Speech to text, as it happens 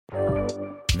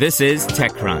This is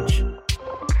TechCrunch.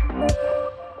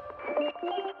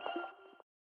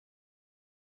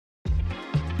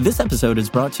 This episode is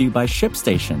brought to you by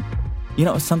ShipStation. You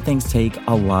know, some things take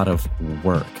a lot of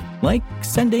work, like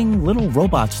sending little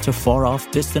robots to far-off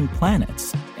distant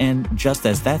planets. And just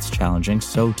as that's challenging,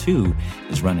 so too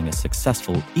is running a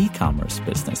successful e-commerce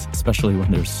business, especially when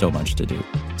there's so much to do.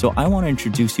 So I want to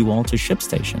introduce you all to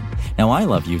ShipStation. Now, I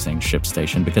love using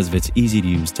ShipStation because of its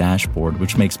easy-to-use dashboard,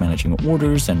 which makes managing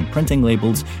orders and printing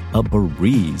labels a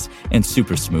breeze and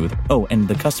super smooth. Oh, and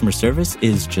the customer service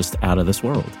is just out of this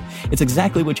world. It's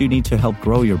exactly what you need to help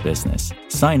grow your business.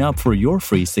 Sign up for your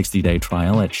free 60-day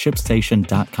trial at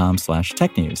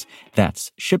shipstation.com/technews.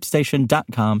 That's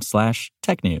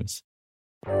shipstation.com/technews.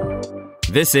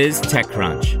 This is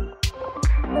TechCrunch.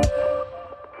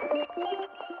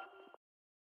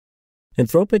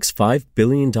 Anthropic's $5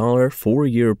 billion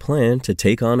four-year plan to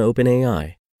take on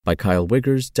OpenAI by Kyle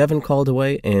Wiggers, Devin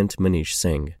Caldaway, and Manish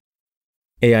Singh.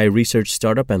 AI research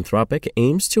startup Anthropic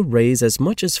aims to raise as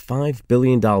much as $5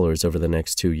 billion over the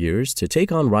next 2 years to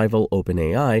take on rival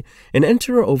OpenAI and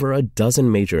enter over a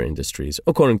dozen major industries,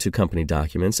 according to company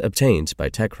documents obtained by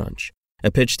TechCrunch. A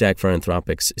pitch deck for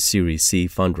Anthropic's Series C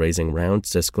fundraising round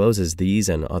discloses these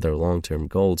and other long-term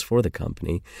goals for the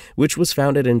company, which was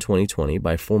founded in 2020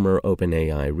 by former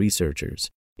OpenAI researchers.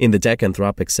 In the deck,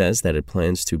 Anthropic says that it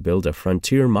plans to build a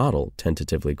frontier model,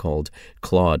 tentatively called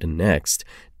Claude Next,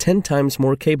 10 times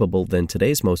more capable than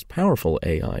today's most powerful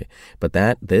AI, but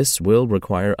that this will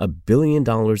require $1 billion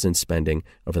in spending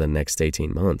over the next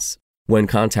 18 months. When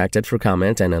contacted for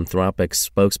comment, an Anthropic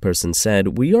spokesperson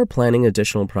said, "We are planning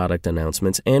additional product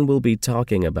announcements and will be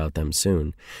talking about them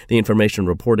soon." The information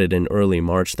reported in early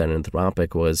March that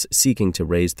Anthropic was seeking to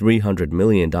raise $300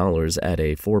 million at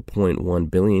a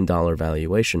 $4.1 billion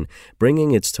valuation,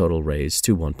 bringing its total raise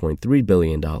to $1.3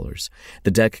 billion.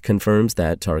 The deck confirms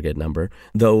that target number,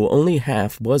 though only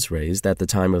half was raised at the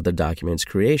time of the document's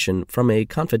creation from a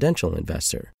confidential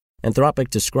investor. Anthropic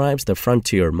describes the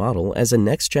frontier model as a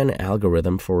next-gen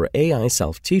algorithm for AI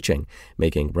self-teaching,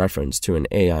 making reference to an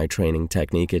AI training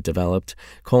technique it developed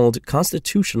called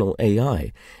constitutional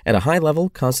AI. At a high level,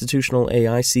 constitutional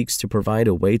AI seeks to provide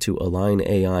a way to align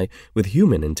AI with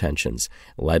human intentions,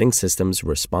 letting systems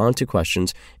respond to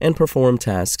questions and perform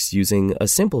tasks using a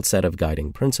simple set of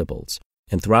guiding principles.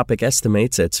 Anthropic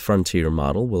estimates its frontier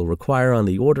model will require on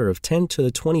the order of 10 to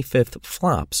the 25th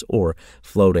flops, or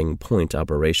floating point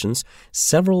operations,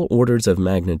 several orders of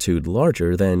magnitude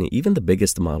larger than even the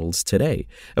biggest models today.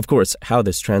 Of course, how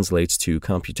this translates to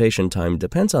computation time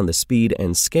depends on the speed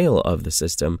and scale of the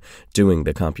system doing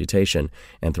the computation.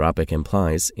 Anthropic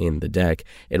implies, in the deck,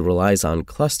 it relies on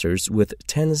clusters with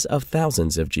tens of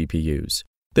thousands of GPUs.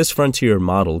 This frontier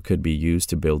model could be used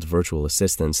to build virtual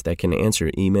assistants that can answer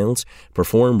emails,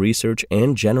 perform research,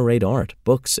 and generate art,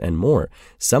 books, and more,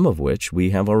 some of which we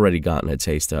have already gotten a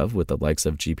taste of with the likes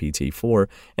of GPT-4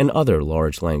 and other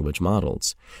large language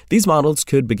models. These models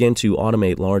could begin to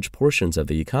automate large portions of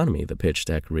the economy, the pitch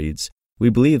deck reads. We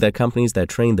believe that companies that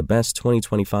train the best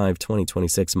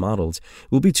 2025-2026 models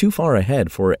will be too far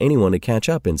ahead for anyone to catch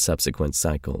up in subsequent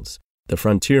cycles. The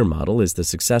frontier model is the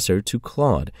successor to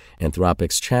Claude,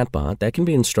 Anthropic's chatbot that can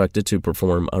be instructed to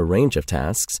perform a range of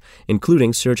tasks,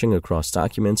 including searching across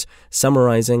documents,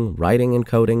 summarizing, writing and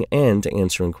coding, and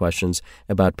answering questions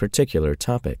about particular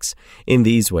topics. In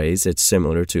these ways, it's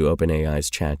similar to OpenAI's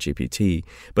ChatGPT,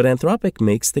 but Anthropic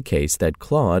makes the case that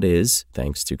Claude is,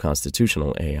 thanks to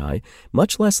constitutional AI,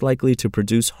 much less likely to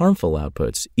produce harmful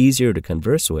outputs, easier to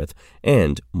converse with,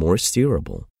 and more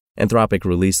steerable. Anthropic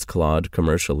released Claude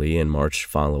commercially in March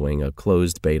following a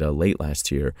closed beta late last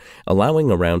year,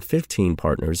 allowing around 15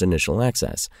 partners initial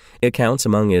access. It counts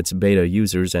among its beta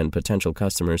users and potential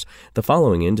customers the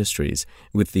following industries,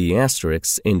 with the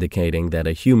asterisks indicating that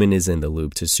a human is in the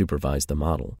loop to supervise the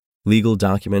model: legal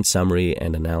document summary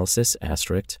and analysis,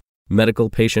 asterisk; medical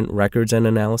patient records and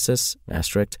analysis,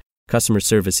 asterisk; customer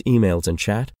service emails and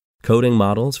chat; coding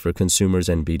models for consumers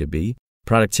and B2B;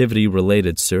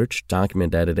 productivity-related search,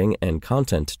 document editing, and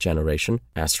content generation,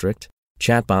 asterisk;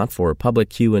 chatbot for public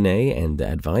Q&A and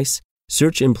advice;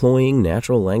 search employing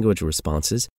natural language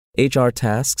responses; HR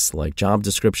tasks like job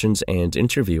descriptions and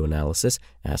interview analysis,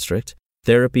 asterisk;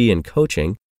 therapy and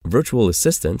coaching; virtual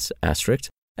assistants, asterisk;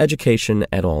 education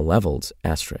at all levels,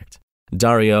 asterisk.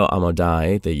 Dario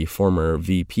Amodei, the former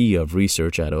VP of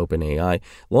research at OpenAI,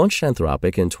 launched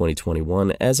Anthropic in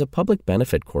 2021 as a public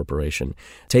benefit corporation,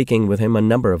 taking with him a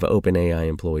number of OpenAI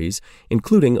employees,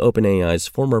 including OpenAI's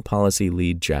former policy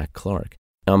lead Jack Clark.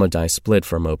 Amadai split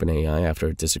from OpenAI after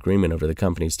a disagreement over the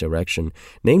company's direction,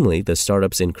 namely the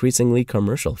startup's increasingly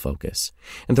commercial focus.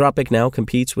 Anthropic now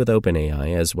competes with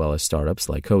OpenAI as well as startups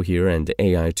like Cohere and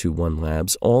AI21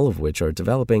 Labs, all of which are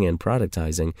developing and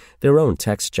productizing their own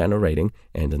text-generating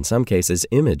and, in some cases,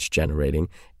 image-generating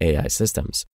AI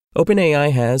systems.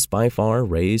 OpenAI has, by far,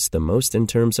 raised the most in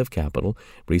terms of capital,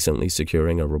 recently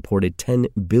securing a reported $10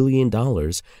 billion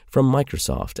from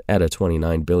Microsoft at a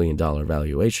 $29 billion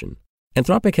valuation.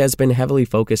 Anthropic has been heavily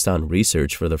focused on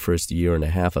research for the first year and a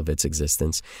half of its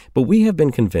existence, but we have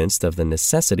been convinced of the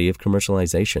necessity of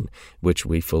commercialization, which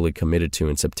we fully committed to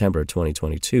in September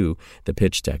 2022, the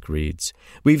pitch deck reads.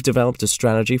 We've developed a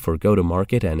strategy for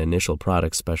go-to-market and initial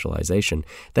product specialization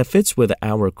that fits with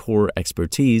our core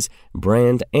expertise,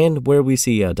 brand, and where we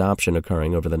see adoption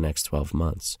occurring over the next 12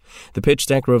 months. The pitch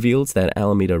deck reveals that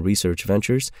Alameda Research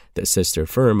Ventures, the sister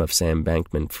firm of Sam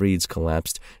Bankman-Fried's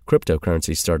collapsed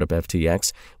cryptocurrency startup FTX,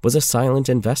 was a silent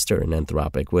investor in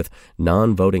Anthropic with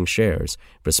non-voting shares,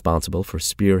 responsible for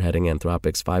spearheading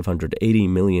Anthropic's $580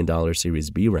 million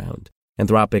Series B round.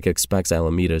 Anthropic expects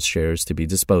Alameda's shares to be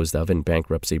disposed of in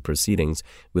bankruptcy proceedings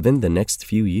within the next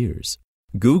few years.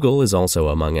 Google is also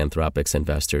among Anthropic's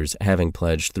investors, having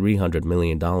pledged $300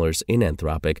 million in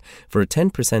Anthropic for a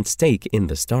 10% stake in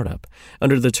the startup.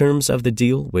 Under the terms of the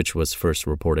deal, which was first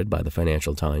reported by the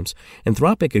Financial Times,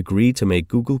 Anthropic agreed to make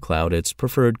Google Cloud its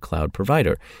preferred cloud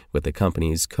provider, with the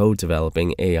companies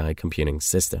co-developing AI computing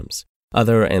systems.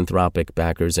 Other Anthropic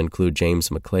backers include James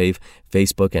McClave,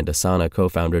 Facebook and Asana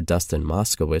co-founder Dustin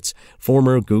Moskowitz,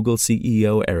 former Google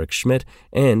CEO Eric Schmidt,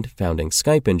 and founding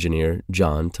Skype engineer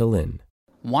John Tallinn.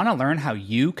 Want to learn how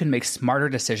you can make smarter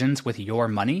decisions with your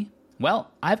money?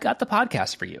 Well, I've got the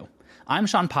podcast for you. I'm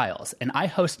Sean Piles, and I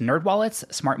host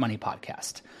NerdWallet's Smart Money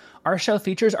Podcast. Our show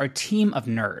features our team of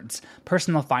nerds,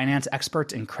 personal finance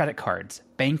experts in credit cards,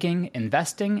 banking,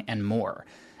 investing, and more.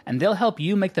 And they'll help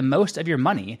you make the most of your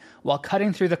money while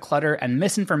cutting through the clutter and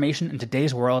misinformation in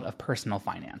today's world of personal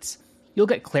finance. You'll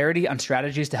get clarity on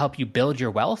strategies to help you build your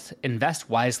wealth,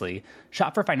 invest wisely,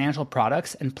 shop for financial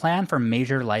products, and plan for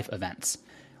major life events.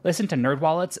 Listen to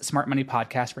NerdWallet's Smart Money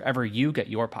Podcast wherever you get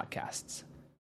your podcasts.